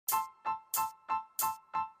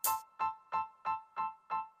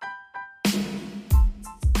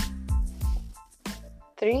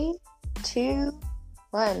3, 2,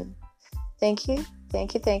 1. Thank you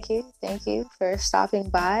for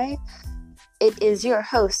stopping by. It is your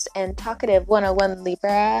host and talkative 101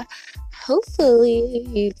 Libra. Hopefully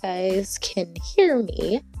you guys can hear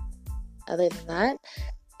me. Other than that,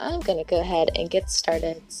 I'm gonna go ahead and get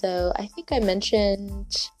started. So I think I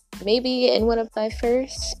mentioned maybe in one of my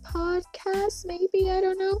first podcasts, I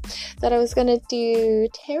don't know, that I was gonna do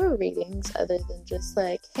tarot readings other than just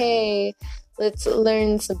like, hey, let's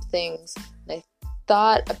learn some things. And I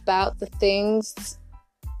thought about the things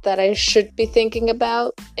that I should be thinking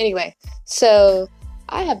about. Anyway, so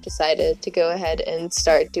I have decided to go ahead and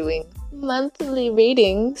start doing monthly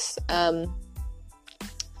readings.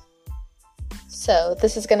 So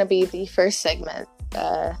this is gonna be the first segment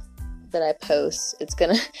that I post.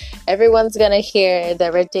 Everyone's gonna hear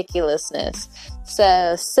the ridiculousness.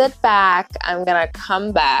 So sit back, I'm gonna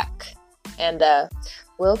come back, and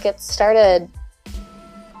we'll get started.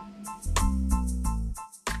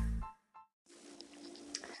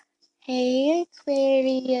 Hey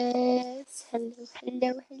Aquarius, hello.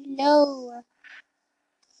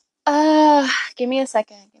 Give me a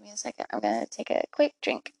second. I'm gonna take a quick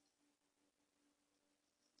drink.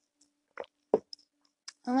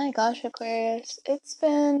 Oh my gosh, Aquarius, it's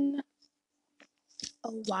been a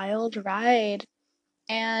wild ride,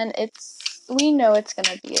 and we know it's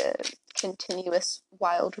gonna be a continuous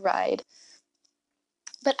wild ride.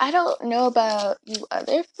 But I don't know about you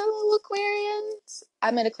other fellow Aquarians.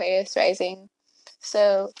 I'm an Aquarius rising,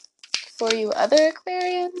 so for you other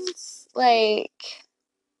Aquarians, like,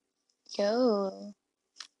 yo,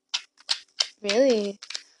 really,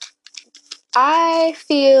 I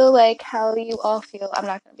feel like how you all feel. I'm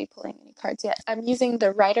not going to be pulling any cards yet. I'm using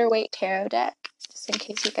the Rider-Waite Tarot deck, just in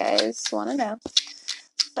case you guys want to know.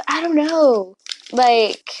 But I don't know.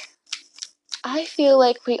 Like, I feel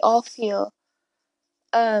like we all feel,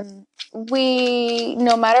 we,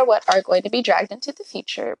 no matter what, are going to be dragged into the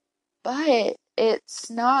future. But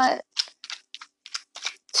it's not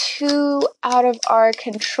too out of our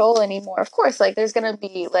control anymore. Of course, like, there's going to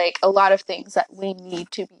be, like, a lot of things that we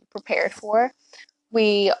need to be prepared for.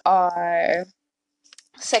 We are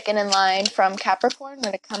second in line from Capricorn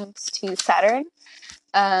when it comes to Saturn.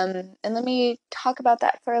 And let me talk about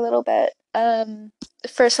that for a little bit.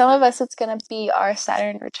 For some of us, it's going to be our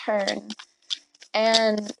Saturn return.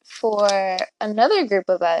 And for another group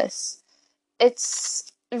of us,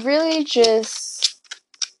 it's really just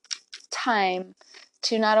time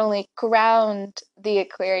to not only ground the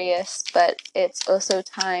Aquarius, but it's also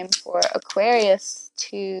time for Aquarius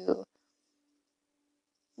to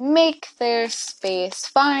make their space,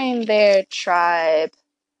 find their tribe.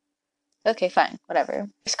 Okay, fine, whatever.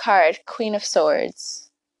 This card, Queen of Swords.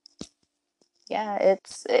 Yeah,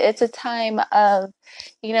 it's a time of,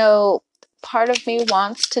 part of me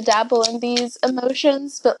wants to dabble in these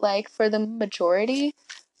emotions, but like for the majority,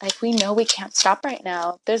 like, we know we can't stop right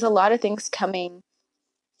now. There's a lot of things coming.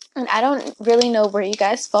 And I don't really know where you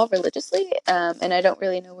guys fall religiously, and I don't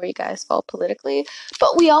really know where you guys fall politically,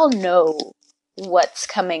 but we all know what's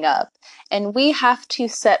coming up, and we have to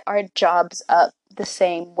set our jobs up the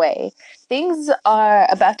same way. Things are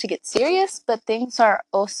about to get serious, but things are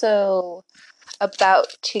also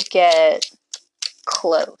about to get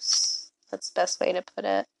close. That's the best way to put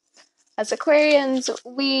it. As Aquarians,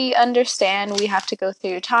 we understand we have to go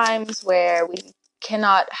through times where we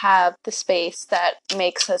cannot have the space that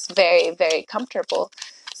makes us very, very comfortable.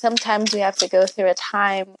 Sometimes we have to go through a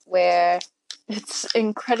time where it's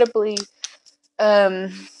incredibly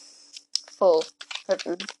full.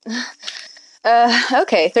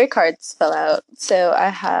 Okay, 3 cards fell out. So I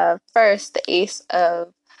have first the Ace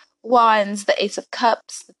of Wands, the Ace of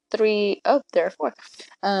Cups, there are 4.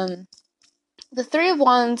 The 3 of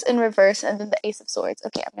Wands in reverse, and then the Ace of Swords.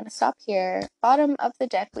 Okay, I'm going to stop here. Bottom of the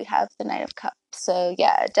deck, we have the Knight of Cups. So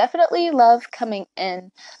yeah, definitely love coming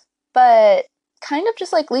in. But kind of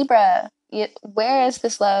just like Libra, where is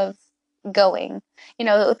this love going?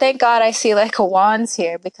 Thank God I see like a wands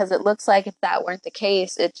here, because it looks like if that weren't the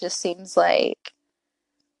case, it just seems like,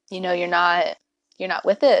 you're not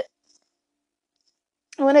with it.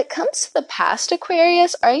 When it comes to the past,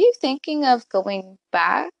 Aquarius, are you thinking of going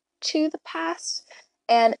back to the past?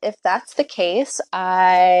 And if that's the case,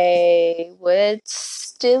 I would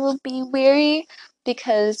still be wary,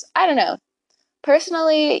 because I don't know.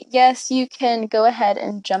 Personally, yes, you can go ahead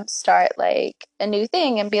and jumpstart like a new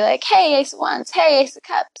thing and be like, hey, Ace of Wands, hey, Ace of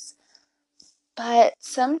Cups. But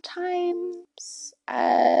sometimes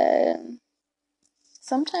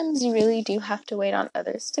you really do have to wait on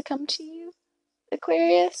others to come to you,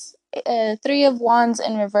 Aquarius. 3 of Wands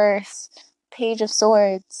in reverse, Page of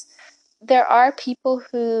Swords. there are people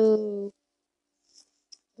who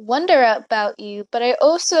wonder about you, but I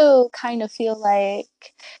also kind of feel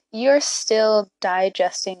like you're still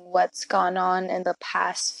digesting what's gone on in the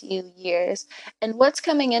past few years and what's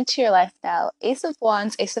coming into your life now. Ace of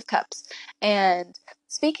Wands, Ace of Cups. And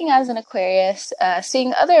speaking as an Aquarius,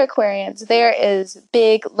 seeing other Aquarians, there is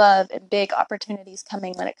big love and big opportunities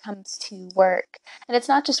coming when it comes to work. And it's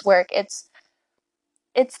not just work, it's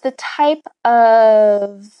the type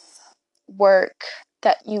of work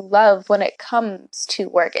that you love when it comes to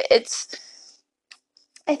work.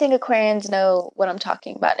 I think Aquarians know what I'm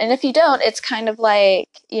talking about. And if you don't, it's kind of like,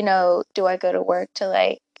 do I go to work to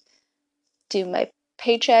like do my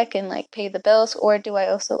paycheck and like pay the bills, or do I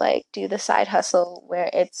also like do the side hustle where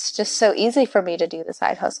it's just so easy for me to do the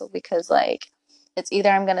side hustle because like it's either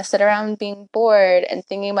I'm going to sit around being bored and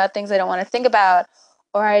thinking about things I don't want to think about,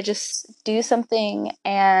 or I just do something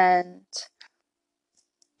and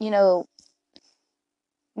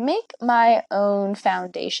make my own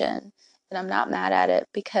foundation. And I'm not mad at it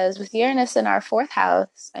because with Uranus in our fourth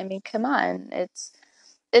house, I mean, come on,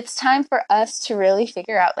 it's time for us to really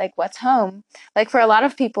figure out like what's home. Like for a lot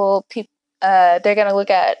of people, they're gonna look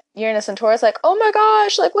at Uranus and Taurus like, oh my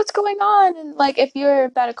gosh, like what's going on? And like if you're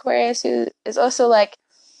that Aquarius who is also like,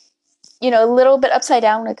 a little bit upside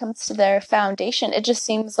down when it comes to their foundation, it just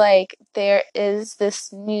seems like there is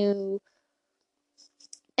this new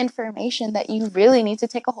information that you really need to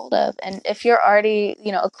take a hold of. And if you're already,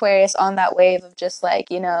 Aquarius on that wave of just like,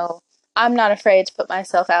 I'm not afraid to put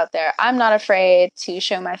myself out there. I'm not afraid to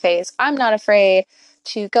show my face. I'm not afraid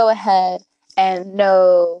to go ahead and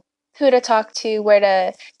know who to talk to, where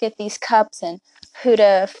to get these cups, and who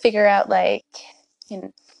to figure out like,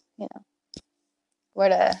 you know, where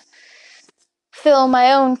to fill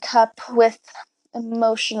my own cup with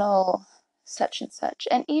emotional such and such.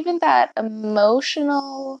 And even that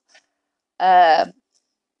emotional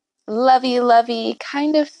lovey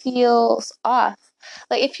kind of feels off.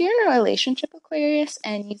 Like if you're in a relationship, Aquarius,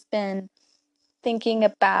 and you've been thinking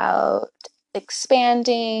about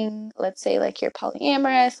expanding, let's say like you're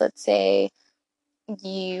polyamorous, let's say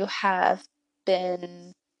you have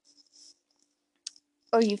been,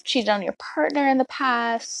 or you've cheated on your partner in the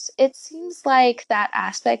past, it seems like that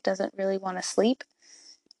aspect doesn't really want to sleep.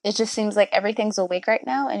 It just seems like everything's awake right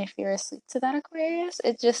now, and if you're asleep to that, Aquarius,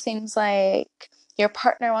 it just seems like your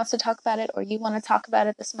partner wants to talk about it, or you want to talk about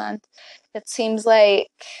it this month. It seems like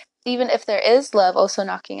even if there is love also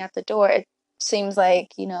knocking at the door, it seems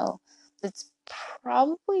like, it's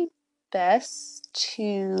probably best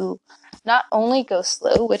to not only go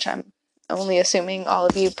slow, which I'm only assuming all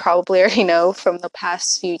of you probably already know from the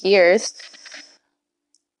past few years,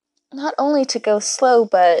 not only to go slow,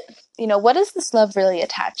 but what is this love really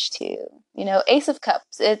attached to? Ace of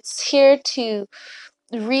Cups, it's here to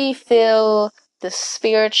refill the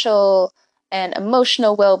spiritual and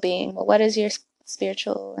emotional well-being. Well, what is your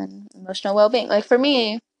spiritual and emotional well-being? Like for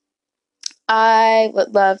me, I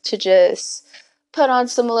would love to just put on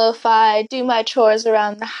some lo-fi, do my chores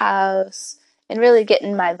around the house, and really get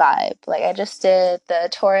in my vibe. Like I just did the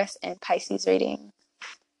Taurus and Pisces reading.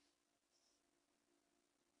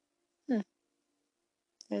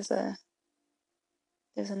 There's a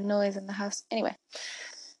noise in the house. Anyway,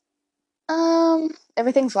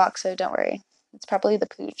 everything's locked, so don't worry. It's probably the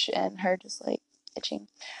pooch and her just like itching.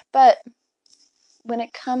 But when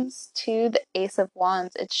it comes to the Ace of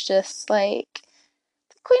Wands, it's just like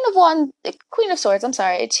Queen of Swords. I'm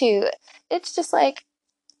sorry, too. It's just like,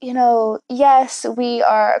 yes, we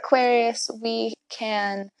are Aquarius. We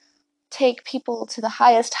can take people to the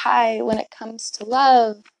highest high when it comes to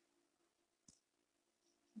love,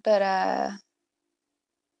 but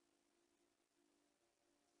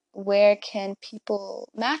where can people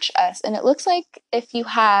match us? And it looks like if you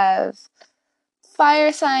have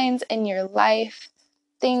fire signs in your life,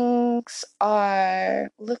 things are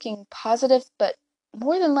looking positive, but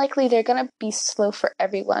more than likely they're going to be slow for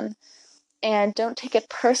everyone. And don't take it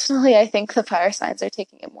personally. I think the fire signs are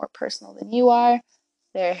taking it more personal than you are.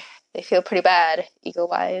 They feel pretty bad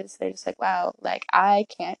ego-wise. They're just like, wow, like I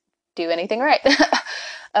can't do anything right.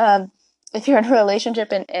 If you're in a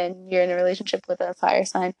relationship and you're in a relationship with a fire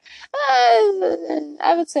sign,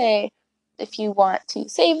 I would say if you want to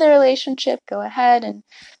save the relationship, go ahead and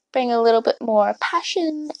bring a little bit more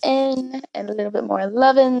passion in and a little bit more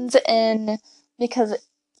lovin's in, because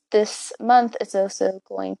this month is also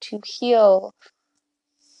going to heal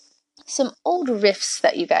some old rifts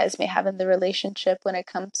that you guys may have in the relationship when it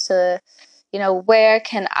comes to, where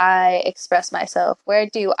can I express myself? Where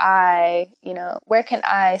do I, where can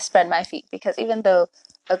I spread my feet? Because even though,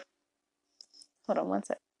 hold on one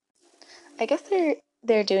sec. I guess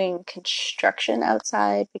they're doing construction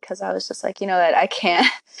outside because I was just like, you know what, I can't.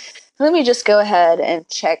 Let me just go ahead and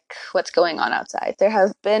check what's going on outside. There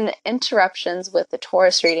have been interruptions with the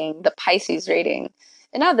Taurus reading, the Pisces reading,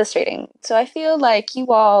 and now this reading. So I feel like you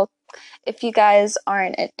all, if you guys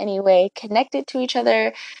aren't in any way connected to each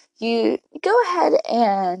other, you go ahead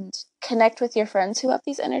and connect with your friends who have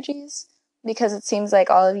these energies, because it seems like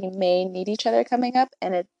all of you may need each other coming up,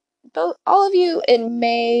 and all of you, it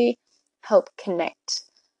may help connect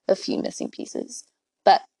a few missing pieces.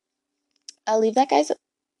 But I'll leave that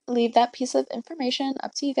piece of information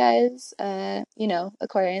up to you guys.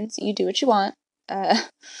 Aquarians, you do what you want.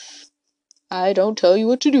 I don't tell you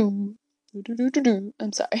what to do.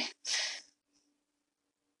 I'm sorry.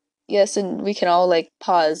 Yes, and we can all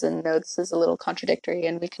pause and know this is a little contradictory,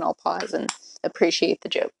 and we can all pause and appreciate the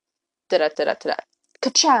joke. Da da da da da.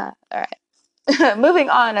 Ka-cha! All right. Moving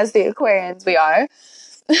on, as the Aquarians we are.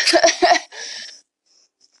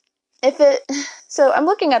 So I'm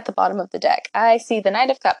looking at the bottom of the deck. I see the Knight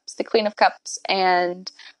of Cups, the Queen of Cups,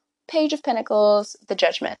 and Page of Pentacles, the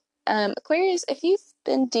Judgment. Aquarius, if you've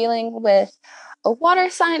been dealing with a water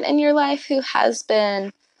sign in your life who has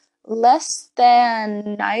been less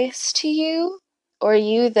than nice to you, or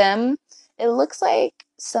you them, it looks like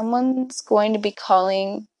someone's going to be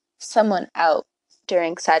calling someone out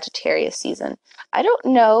during Sagittarius season. I don't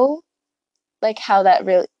know how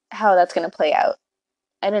that's going to play out.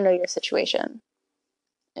 I don't know your situation.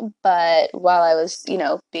 But while I was,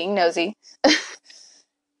 being nosy,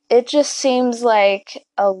 it just seems like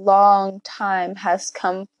a long time has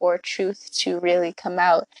come for truth to really come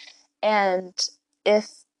out. And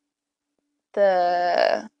if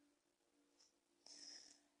the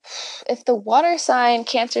water sign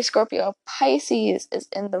Cancer, Scorpio, Pisces is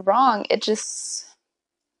in the wrong, it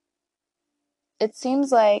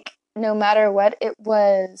seems like no matter what it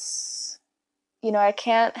was, I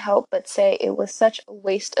can't help but say it was such a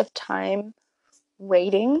waste of time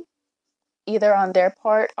waiting, either on their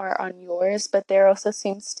part or on yours. But there also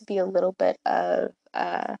seems to be a little bit of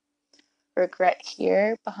regret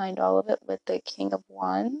here behind all of it with the King of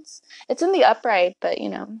Wands. It's in the upright, but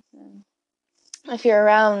if you're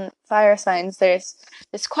around fire signs, there's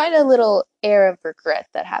quite a little air of regret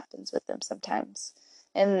that happens with them sometimes.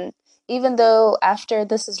 And even though after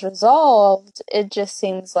this is resolved, it just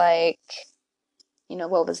seems like,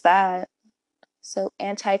 what was that? So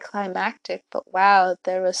anticlimactic, but wow,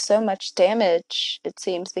 there was so much damage, it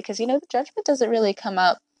seems, because, the Judgment doesn't really come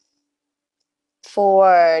up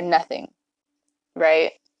for nothing,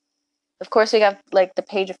 right? Of course, we got the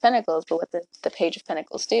Page of Pentacles, but what the Page of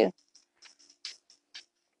Pentacles do?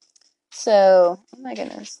 So, oh my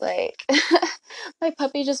goodness, my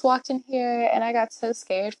puppy just walked in here and I got so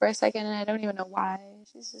scared for a second and I don't even know why.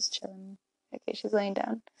 She's just chilling. Okay, she's laying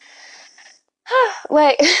down.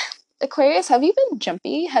 Aquarius, have you been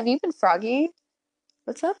jumpy? Have you been froggy?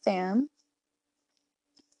 What's up, fam?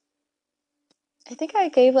 I think I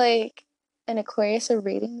gave an Aquarius a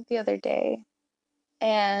reading the other day,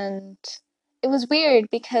 and it was weird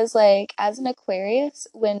because as an Aquarius,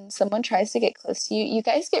 when someone tries to get close to you, you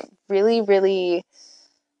guys get really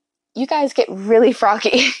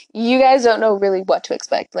froggy. You guys don't know really what to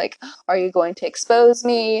expect. Are you going to expose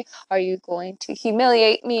me? Are you going to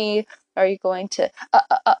humiliate me? Are you going to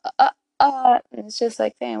and it's just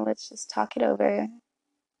fam, let's just talk it over,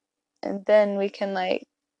 and then we can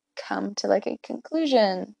come to a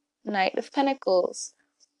conclusion. Knight of Pentacles,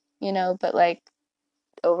 but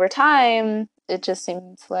over time it just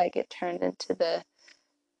seems like it turned into the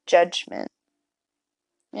Judgment.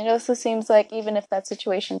 It also seems like even if that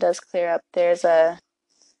situation does clear up, there's a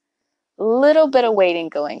little bit of waiting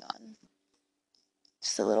going on.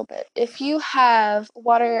 Just a little bit. If you have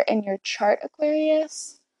water in your chart,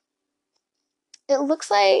 Aquarius, it looks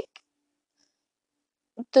like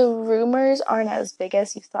the rumors aren't as big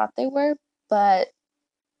as you thought they were, but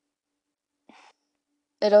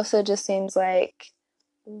it also just seems like,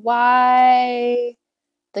 why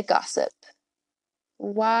the gossip?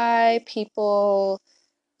 Why are people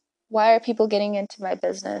getting into my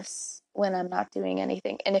business when I'm not doing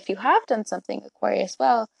anything? And if you have done something, Aquarius,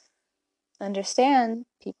 well, understand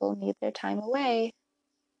people need their time away,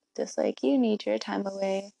 just like you need your time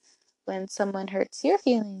away when someone hurts your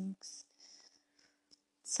feelings.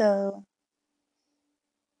 So,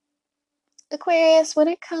 Aquarius, when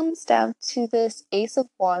it comes down to this Ace of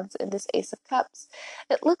Wands and this Ace of Cups,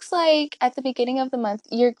 it looks like at the beginning of the month,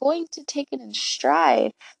 you're going to take it in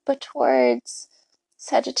stride, but towards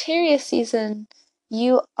Sagittarius season,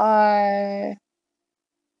 you are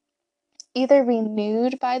either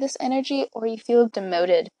renewed by this energy or you feel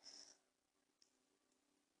demoted.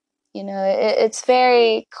 You know, it's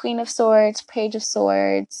very Queen of Swords, Page of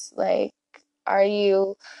Swords. Like, are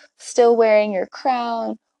you still wearing your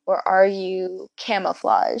crown or are you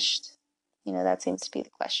camouflaged? You know, that seems to be the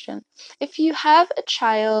question. If you have a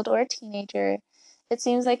child or a teenager, it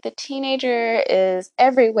seems like the teenager is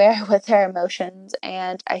everywhere with their emotions,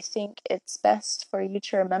 and I think it's best for you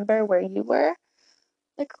to remember where you were,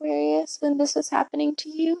 Aquarius, when this was happening to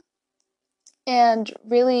you, and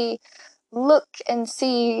really look and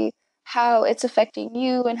see how it's affecting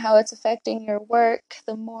you and how it's affecting your work.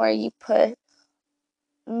 The more you put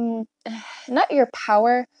not your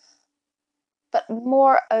power, but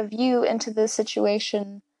more of you into this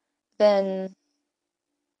situation than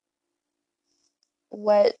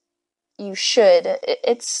what you should.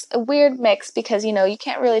 It's a weird mix because, you know, you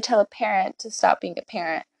can't really tell a parent to stop being a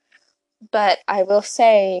parent. But I will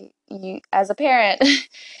say, you, as a parent,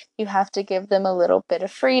 you have to give them a little bit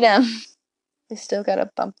of freedom. They still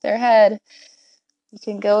gotta bump their head. You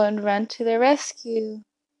can go and run to their rescue,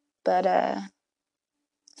 but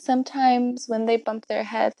sometimes when they bump their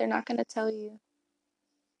head, they're not gonna tell you.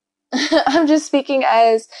 I'm just speaking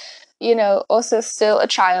as, you know, also still a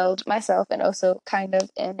child myself and also kind of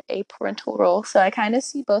in a parental role. So I kind of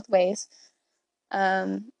see both ways.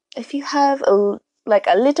 If you have like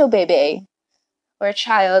a little baby or a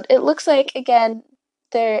child, it looks like, again,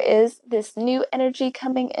 there is this new energy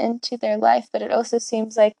coming into their life, but it also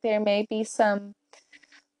seems like there may be some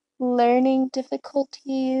learning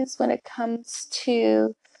difficulties when it comes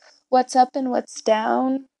to what's up and what's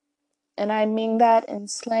down. And I mean that in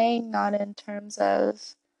slang, not in terms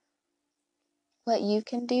of what you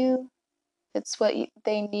can do. It's what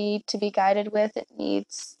they need to be guided with.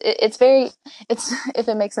 It's very, it's, if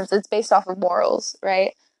it makes sense, it's based off of morals,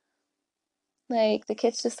 right? Like, the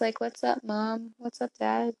kid's just like, what's up, mom? What's up,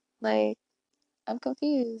 dad? Like, I'm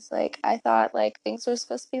confused. Like, I thought, like, things were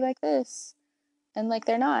supposed to be like this. And, like,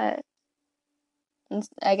 they're not. And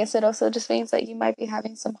I guess it also just means that you might be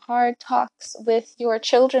having some hard talks with your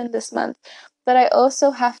children this month. But I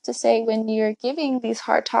also have to say, when you're giving these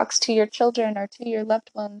hard talks to your children or to your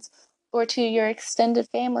loved ones or to your extended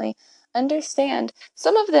family, understand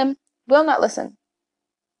some of them will not listen.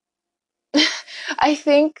 I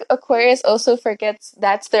think Aquarius also forgets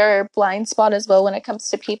that's their blind spot as well when it comes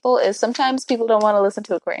to people, is sometimes people don't want to listen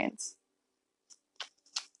to Aquarians.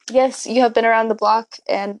 Yes, you have been around the block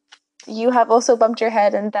and you have also bumped your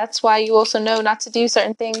head, and that's why you also know not to do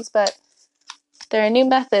certain things, but there are new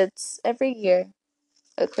methods every year,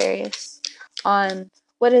 Aquarius, on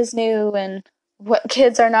what is new and what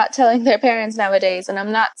kids are not telling their parents nowadays. And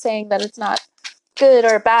I'm not saying that it's not good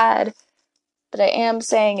or bad, but I am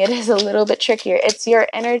saying it is a little bit trickier. It's your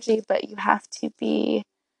energy, but you have to be,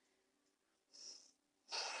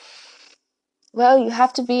 well, you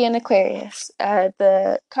have to be an Aquarius.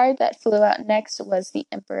 The card that flew out next was the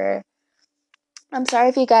Emperor. I'm sorry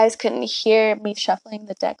if you guys couldn't hear me shuffling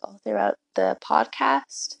the deck all throughout the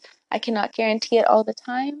podcast. I cannot guarantee it all the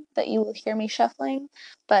time that you will hear me shuffling,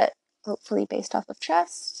 but hopefully, based off of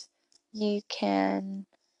trust, you can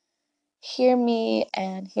hear me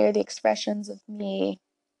and hear the expressions of me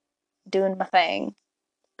doing my thing.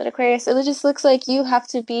 But Aquarius, it just looks like you have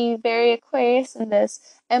to be very Aquarius in this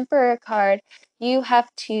Emperor card. You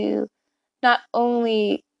have to not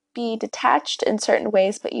only be detached in certain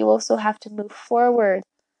ways, but you also have to move forward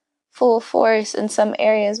full force in some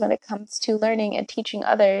areas when it comes to learning and teaching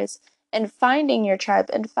others and finding your tribe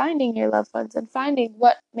and finding your loved ones and finding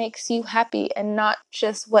what makes you happy and not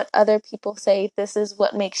just what other people say this is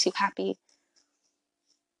what makes you happy.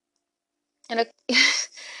 And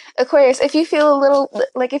Aquarius, if you feel a little,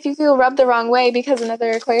 like, if you feel rubbed the wrong way because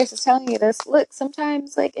another Aquarius is telling you this, look,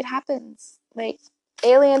 sometimes, like, it happens. Like,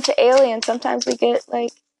 alien to alien, sometimes we get,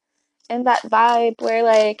 like, in that vibe where,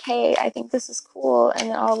 like, hey, I think this is cool, and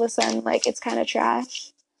then all of a sudden, like, it's kind of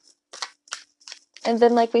trash. And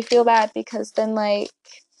then, like, we feel bad because then, like,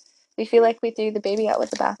 we feel like we threw the baby out with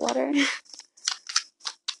the bathwater.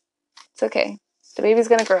 It's okay. The baby's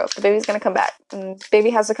gonna grow up. The baby's gonna come back. And the baby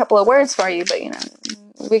has a couple of words for you, but, you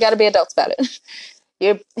know, we gotta be adults about it.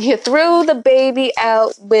 You threw the baby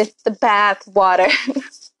out with the bathwater.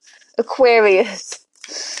 Aquarius.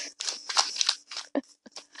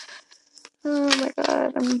 Oh my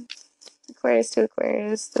god. I'm Aquarius to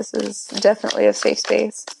Aquarius. This is definitely a safe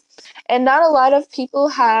space. And not a lot of people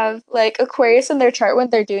have, like, Aquarius in their chart when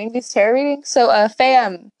they're doing these tarot readings. So,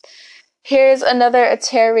 fam, here's another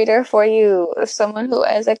tarot reader for you. Someone who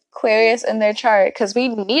has Aquarius in their chart. Because we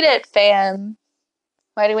need it, fam.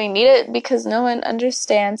 Why do we need it? Because no one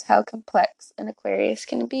understands how complex an Aquarius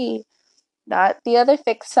can be. Not the other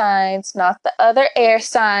fixed signs, not the other air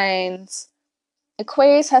signs.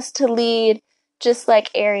 Aquarius has to lead just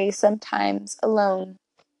like Aries sometimes alone.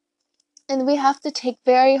 And we have to take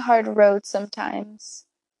very hard roads sometimes.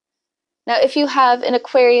 Now, if you have an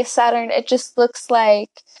Aquarius Saturn, it just looks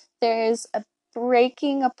like there's a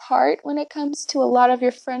breaking apart when it comes to a lot of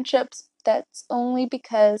your friendships. That's only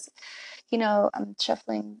because,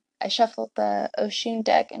 I shuffled the Oshun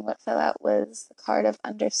deck, and what fell out was the card of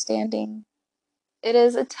understanding. It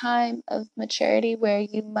is a time of maturity where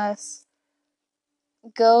you must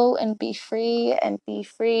go and be free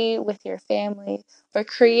with your family or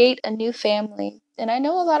create a new family. And I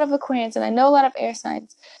know a lot of Aquarians and I know a lot of air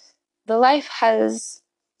signs. The life has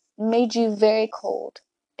made you very cold,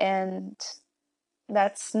 and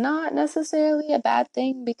that's not necessarily a bad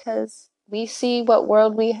thing because we see what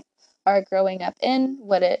world we are growing up in,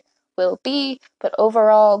 what it will be, but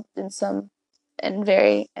overall in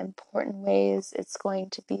very important ways it's going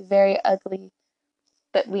to be very ugly.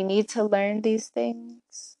 But we need to learn these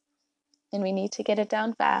things and we need to get it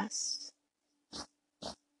down fast.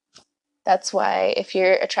 That's why if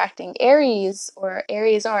you're attracting Aries or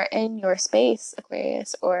Aries are in your space,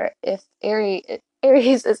 Aquarius, or if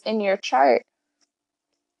Aries is in your chart,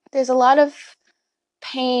 there's a lot of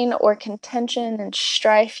pain or contention and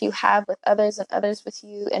strife you have with others and others with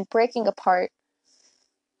you and breaking apart.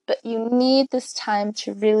 But you need this time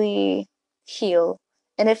to really heal.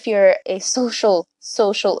 And if you're a social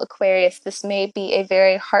Aquarius, this may be a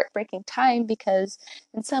very heartbreaking time because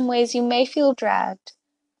in some ways you may feel dragged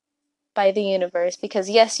by the universe because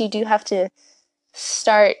yes, you do have to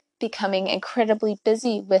start becoming incredibly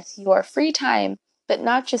busy with your free time, but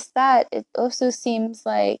not just that, it also seems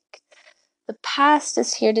like the past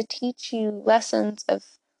is here to teach you lessons of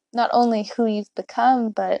not only who you've become,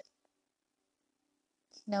 but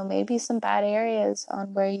maybe some bad areas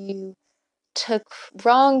on where you took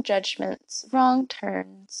wrong judgments, wrong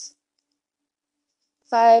turns.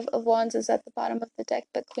 Five of Wands is at the bottom of the deck,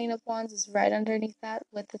 but Queen of Wands is right underneath that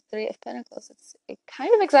with the Three of Pentacles. It's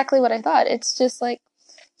kind of exactly what I thought. It's just like,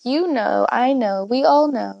 I know, we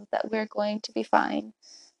all know that we're going to be fine.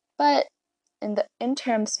 But in the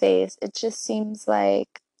interim phase, it just seems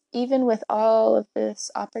like even with all of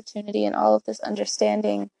this opportunity and all of this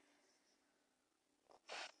understanding,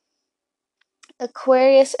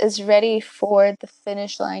 Aquarius is ready for the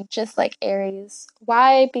finish line, just like Aries.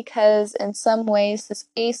 Why? Because in some ways, this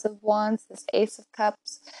Ace of Wands, this Ace of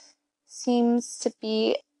Cups, seems to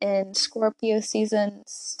be in Scorpio season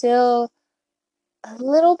still a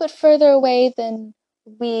little bit further away than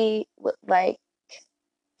we would like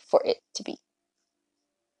for it to be.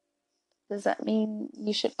 Does that mean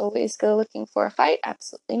you should always go looking for a fight?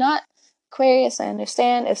 Absolutely not. Aquarius, I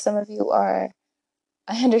understand some of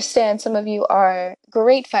you are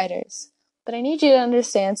great fighters, but I need you to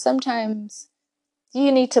understand sometimes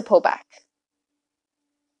you need to pull back.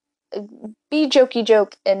 Be jokey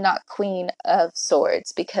joke and not Queen of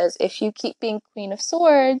Swords, because if you keep being Queen of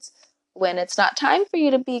Swords, when it's not time for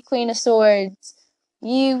you to be Queen of Swords,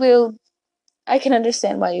 I can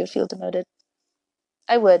understand why you would feel demoted.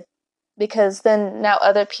 I would, because then now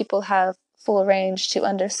other people have full range to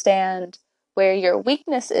understand where your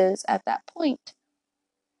weakness is at that point.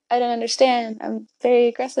 I don't understand. I'm very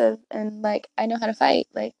aggressive and I know how to fight.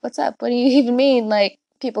 What's up? What do you even mean?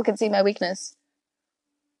 People can see my weakness.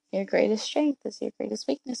 Your greatest strength is your greatest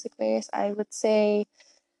weakness, Aquarius. I would say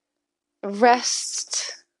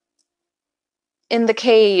rest in the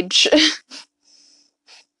cage.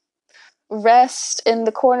 Rest in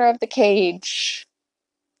the corner of the cage.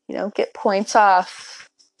 Get points off.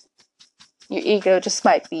 Your ego just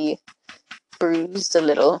might be bruised a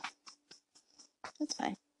little. That's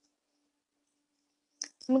fine.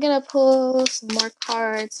 I'm gonna pull some more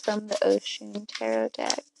cards from the Oshun Tarot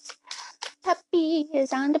deck. Puppy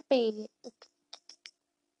is on the bed.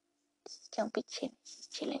 Don't be chilling. She's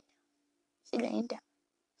chilling. She's laying down.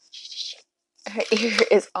 Her ear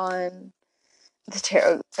is on the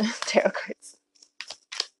tarot cards.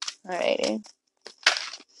 Alrighty.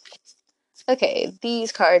 Okay,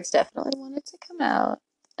 these cards definitely wanted to come out.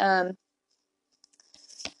 I'm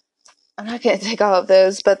not going to take all of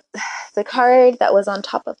those, but the card that was on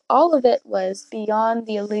top of all of it was Beyond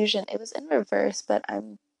the Illusion. It was in reverse, but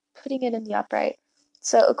I'm putting it in the upright.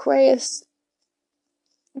 So Aquarius,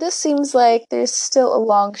 this seems like there's still a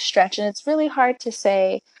long stretch, and it's really hard to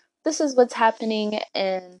say this is what's happening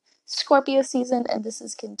in Scorpio season, and this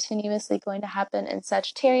is continuously going to happen in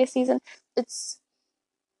Sagittarius season.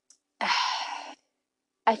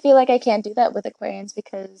 I feel like I can't do that with Aquarians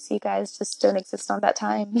because you guys just don't exist on that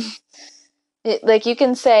time. You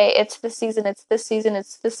can say it's this season, it's this season,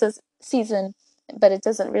 it's this season, but it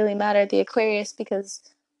doesn't really matter the Aquarius because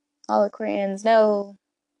all Aquarians know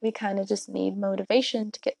we kind of just need motivation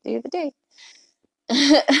to get through the day.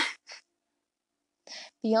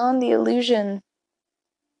 Beyond the illusion,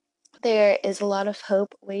 there is a lot of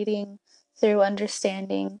hope waiting through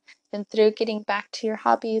understanding and through getting back to your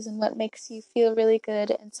hobbies and what makes you feel really good.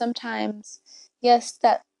 And sometimes, yes,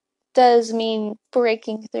 that does mean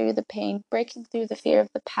breaking through the pain, breaking through the fear of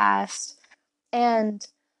the past, and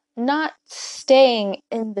not staying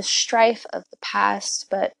in the strife of the past,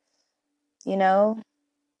 but, you know,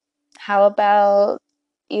 how about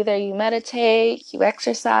either you meditate, you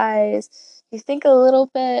exercise, you think a little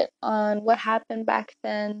bit on what happened back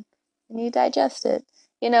then, and you digest it.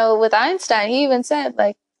 With Einstein, he even said,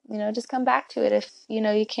 like, just come back to it if,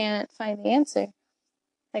 you can't find the answer.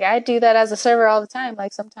 Like, I do that as a server all the time.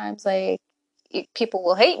 Like, sometimes, like, people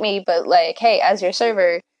will hate me, but, like, hey, as your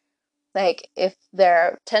server, like, if there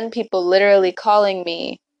are 10 people literally calling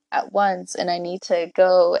me at once and I need to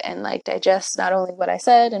go and, like, digest not only what I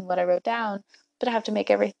said and what I wrote down, but I have to make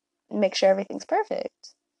sure everything's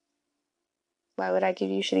perfect. Why would I give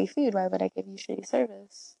you shitty food? Why would I give you shitty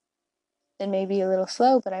service? It may be a little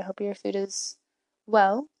slow, but I hope your food is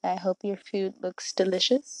well. I hope your food looks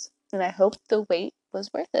delicious. And I hope the wait was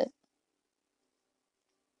worth it.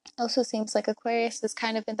 Also seems like Aquarius is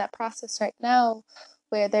kind of in that process right now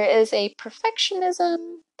where there is a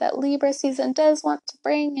perfectionism that Libra season does want to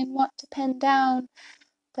bring and want to pin down,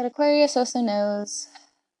 but Aquarius also knows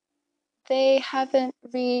they haven't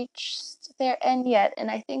reached their end yet, and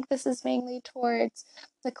I think this is mainly towards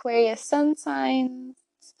Aquarius sun signs,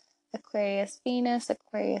 Aquarius Venus,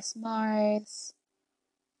 Aquarius Mars,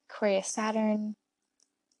 Aquarius Saturn.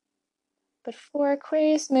 But for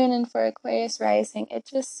Aquarius moon and for Aquarius rising, it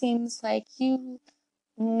just seems like you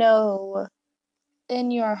know in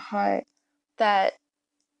your heart that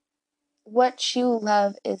what you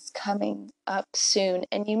love is coming up soon,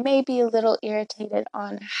 and you may be a little irritated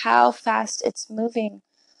on how fast it's moving.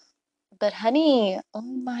 But honey, oh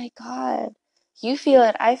my God, you feel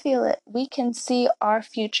it, I feel it. We can see our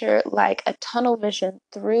future like a tunnel vision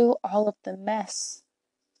through all of the mess.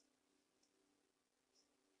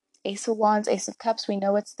 Ace of Wands, Ace of Cups, we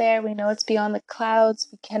know it's there. We know it's beyond the clouds.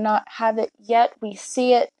 We cannot have it yet. We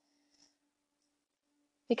see it.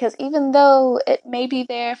 Because even though it may be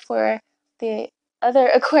there for the other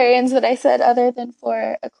Aquarians that I said, other than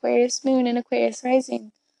for Aquarius Moon and Aquarius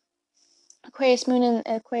Rising,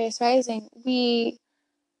 we,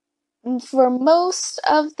 for most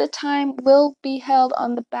of the time, will be held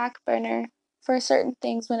on the back burner for certain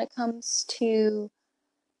things when it comes to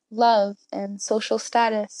love and social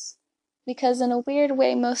status. Because in a weird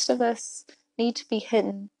way, most of us need to be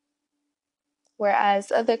hidden,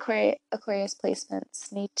 whereas other Aquarius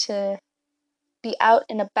placements need to be out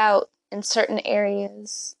and about in certain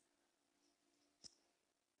areas.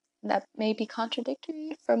 That may be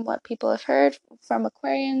contradictory from what people have heard from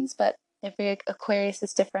Aquarians, but every Aquarius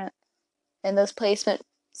is different. And those placements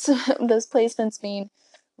mean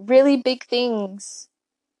really big things.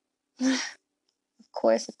 Of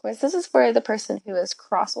course. This is for the person who is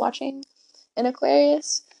cross-watching in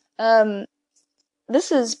Aquarius.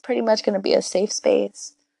 This is pretty much going to be a safe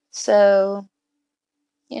space. So,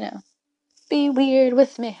 be weird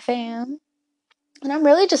with me, fam. And I'm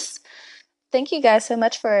really just, thank you guys so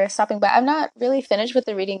much for stopping by. I'm not really finished with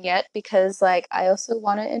the reading yet because, like, I also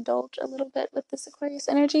want to indulge a little bit with this Aquarius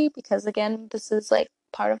energy because, again, this is, like,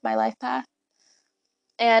 part of my life path.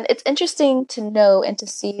 And it's interesting to know and to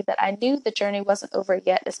see that I knew the journey wasn't over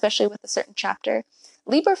yet, especially with a certain chapter.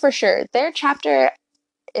 Libra, for sure. Their chapter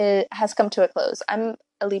has come to a close. I'm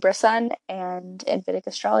a Libra sun, and in Vedic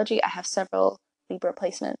astrology, I have several Libra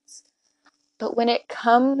placements. But when it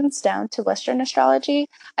comes down to Western astrology,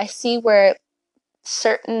 I see where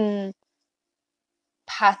certain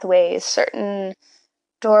pathways, certain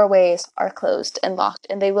doorways are closed and locked,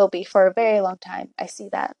 and they will be for a very long time. I see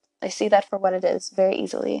that. I see that for what it is very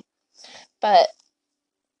easily. But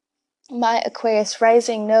my Aquarius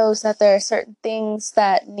rising knows that there are certain things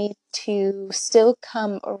that need to still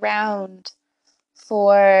come around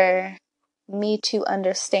for me to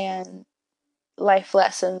understand life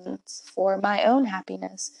lessons for my own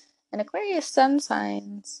happiness. And Aquarius sun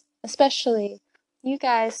signs, especially, you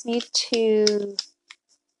guys need to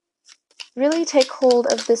really take hold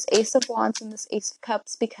of this Ace of Wands and this Ace of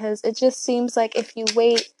Cups, because it just seems like if you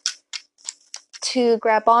wait to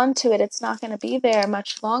grab onto it, it's not going to be there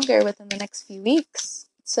much longer within the next few weeks.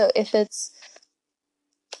 So if it's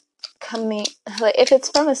coming, like, if it's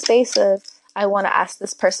from a space of, I want to ask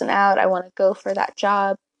this person out, I want to go for that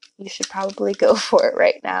job, you should probably go for it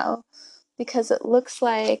right now. Because it looks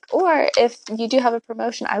like, or if you do have a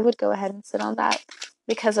promotion, I would go ahead and sit on that.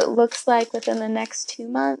 because it looks like within the next 2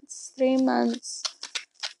 months, 3 months,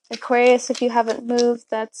 Aquarius, if you haven't moved,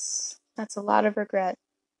 that's a lot of regret.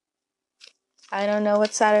 I don't know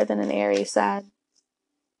what's sadder than an Aries sad.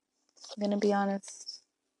 I'm gonna be honest.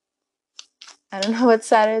 I don't know what's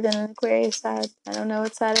sadder than an Aquarius sad. I don't know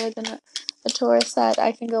what's sadder than a Taurus sad.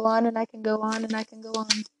 I can go on and I can go on and I can go on.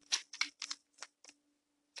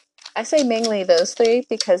 I say mainly those three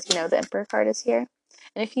because, you know, the Emperor card is here.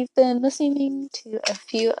 And if you've been listening to a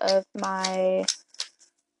few of my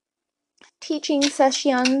teaching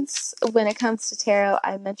sessions when it comes to tarot,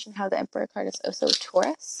 I mentioned how the Emperor card is also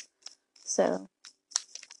Taurus. So,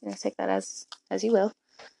 you know, take that as you will.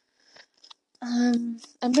 I'm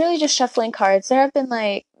really just shuffling cards. There have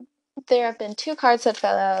been 2 cards that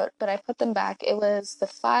fell out, but I put them back. It was the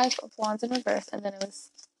 5 of Wands in reverse, and then it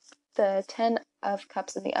was the 10 of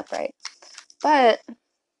Cups in the upright. But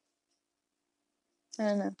I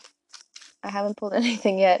don't know. I haven't pulled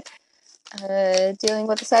anything yet. Dealing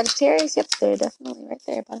with the Sagittarius, yep, they're definitely right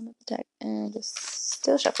there, bottom of the deck, and just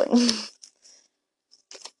still shuffling.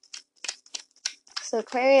 So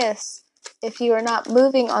Aquarius, if you are not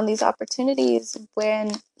moving on these opportunities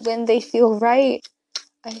when they feel right,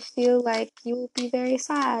 I feel like you will be very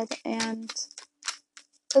sad and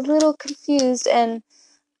a little confused, and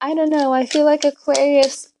I don't know, I feel like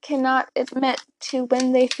Aquarius cannot admit to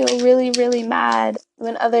when they feel really, really mad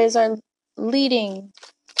when others are leading.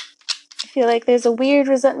 I feel like there's a weird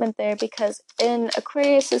resentment there because in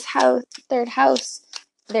Aquarius's house, 3rd house,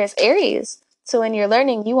 there's Aries. So when you're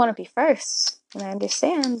learning, you want to be first. And I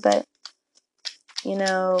understand, but, you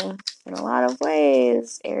know, in a lot of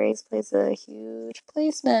ways, Aries plays a huge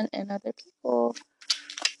placement in other people.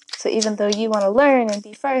 So even though you want to learn and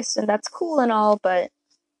be first, and that's cool and all, but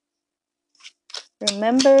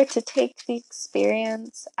remember to take the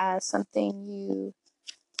experience as something you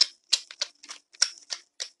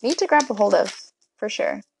need to grab a hold of, for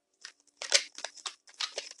sure.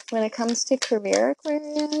 When it comes to career,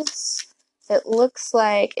 Aquarius, it looks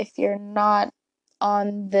like if you're not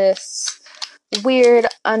on this weird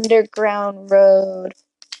underground road,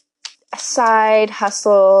 side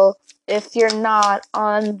hustle, if you're not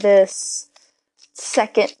on this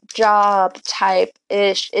second job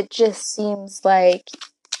type-ish, it just seems like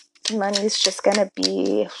money's gonna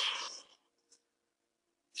be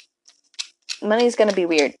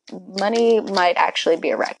weird. Money might actually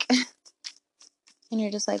be a wreck. And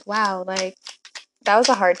you're just like, wow, like, that was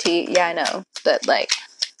a hard tea. Yeah, I know. But, like,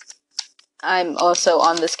 I'm also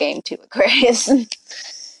on this game too, Aquarius.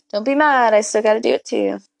 Don't be mad, I still gotta do it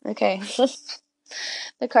too. Okay.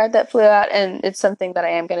 The card that flew out, and it's something that I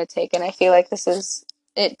am gonna take, and I feel like this is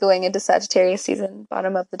it going into Sagittarius season,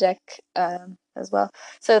 bottom of the deck as well.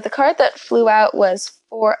 So the card that flew out was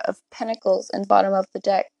 4 of Pentacles, and bottom of the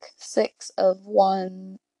deck, 7 of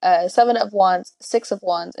Wands, 6 of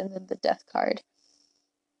Wands, and then the Death card.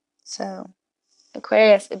 So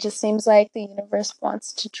Aquarius, it just seems like the universe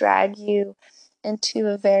wants to drag you into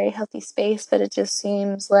a very healthy space, but it just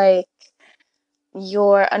seems like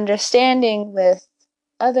your understanding with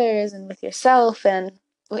others and with yourself and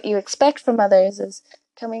what you expect from others is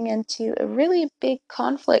coming into a really big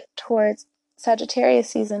conflict towards Sagittarius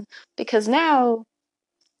season, because now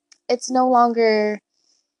it's no longer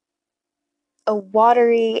a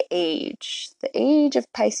watery age. The age of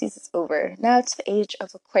Pisces is over. Now it's the age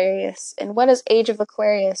of Aquarius. And what is age of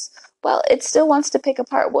Aquarius? Well, it still wants to pick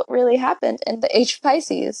apart what really happened in the age of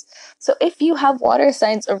Pisces. So if you have water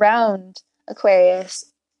signs around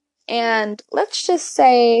Aquarius, and let's just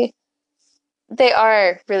say they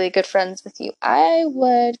are really good friends with you, I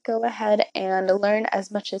would go ahead and learn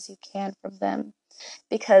as much as you can from them,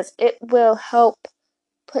 because it will help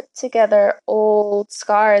put together old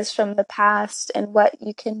scars from the past and what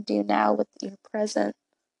you can do now with your present.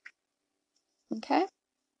 Okay?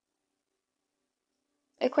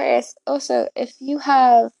 Aquarius, also, if you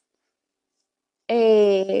have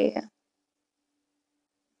a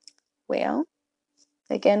whale,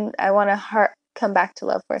 again, I want to come back to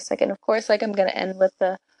love for a second. Of course, like, I'm going to end with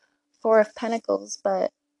the 4 of Pentacles,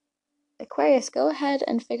 but Aquarius, go ahead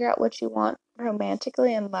and figure out what you want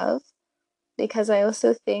romantically in love, because I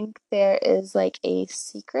also think there is like a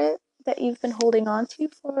secret that you've been holding on to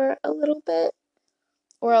for a little bit,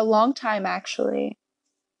 or a long time actually.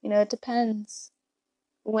 You know, it depends.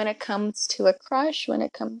 When it comes to a crush, when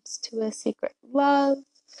it comes to a secret love,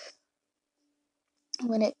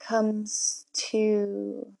 when it comes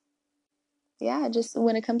to, yeah, just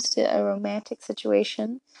when it comes to a romantic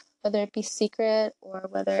situation, whether it be secret or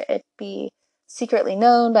whether it be secretly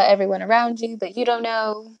known by everyone around you, but you don't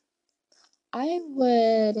know, I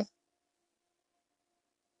would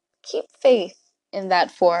keep faith in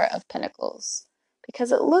that Four of Pentacles,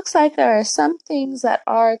 because it looks like there are some things that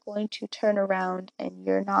are going to turn around and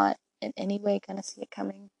you're not in any way going to see it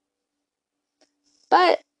coming.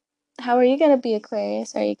 But how are you going to be,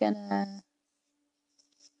 Aquarius? Are you going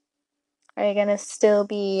to still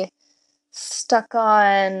be stuck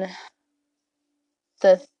on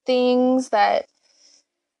the things that,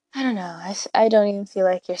 I don't know, I don't even feel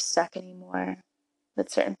like you're stuck anymore with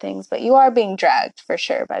certain things, but you are being dragged for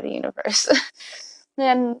sure by the universe.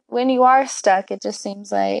 And when you are stuck, it just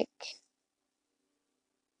seems like,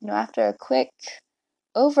 after a quick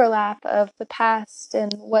overlap of the past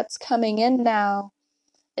and what's coming in now,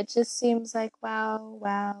 it just seems like, wow,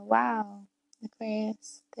 wow, wow,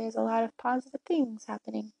 Aquarius, there's a lot of positive things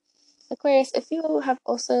happening. Aquarius, if you have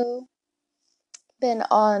also been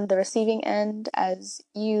on the receiving end as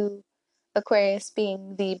you, Aquarius,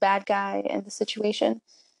 being the bad guy in the situation,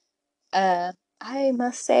 I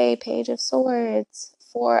must say, Page of Swords,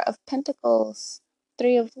 Four of Pentacles,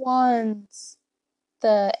 Three of Wands,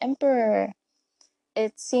 the Emperor.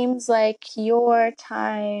 It seems like your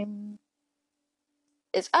time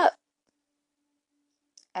is up.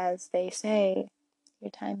 As they say,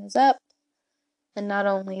 your time is up. And not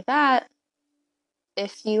only that,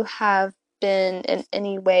 if you have been in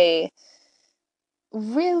any way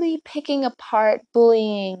really picking apart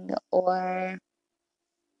bullying or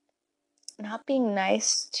not being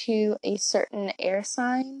nice to a certain air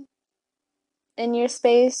sign in your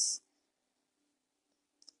space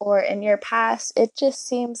or in your past, it just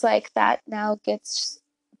seems like that now gets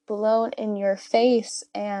blown in your face.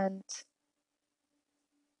 And,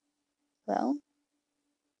 well,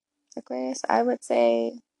 Aquarius, I would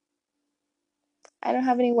say I don't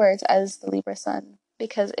have any words as the Libra sun,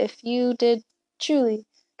 because if you did truly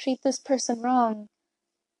treat this person wrong,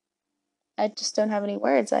 I just don't have any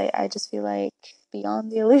words. I just feel like,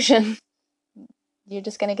 beyond the illusion, you're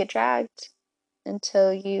just going to get dragged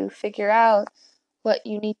until you figure out what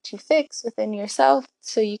you need to fix within yourself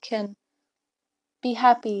so you can be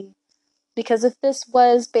happy. Because if this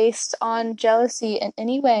was based on jealousy in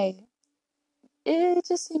any way, it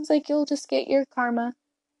just seems like you'll just get your karma.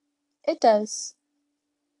 It does.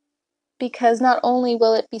 Because not only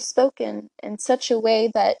will it be spoken in such a way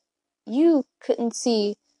that you couldn't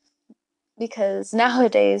see, because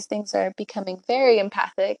nowadays things are becoming very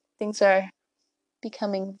empathic, things are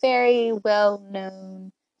becoming very well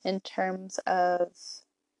known in terms of,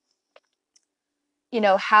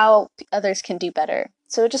 how others can do better.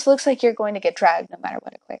 So it just looks like you're going to get dragged no matter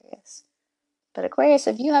what, Aquarius. But Aquarius,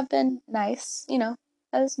 if you have been nice,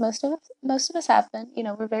 as most of us have been,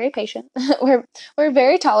 we're very patient. we're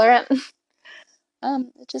very tolerant.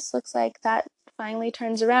 It just looks like that finally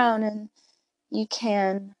turns around and you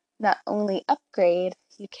can not only upgrade,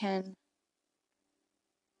 you can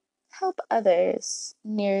help others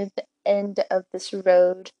near the end of this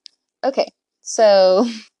road. Okay, so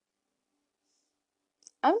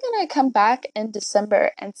I'm gonna come back in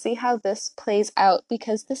December and see how this plays out,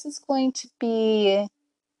 because this is going to be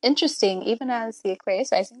interesting, even as the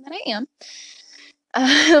Aquarius rising that I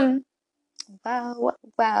am. Wow,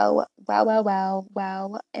 wow, wow, wow, wow,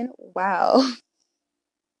 wow, and wow.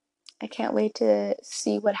 I can't wait to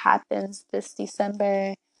see what happens this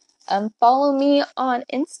December. Follow me on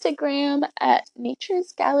Instagram at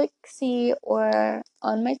Nature's Galaxy or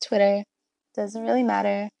on my Twitter. Doesn't really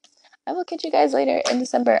matter. I will catch you guys later in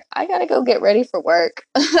December. I gotta go get ready for work.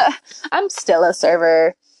 I'm still a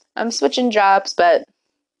server. I'm switching jobs, but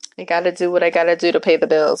I gotta do what I gotta do to pay the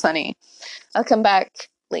bills, honey. I'll come back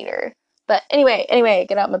later. But anyway,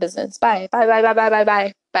 get out my business. Bye. Bye, bye, bye, bye, bye,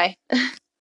 bye. Bye.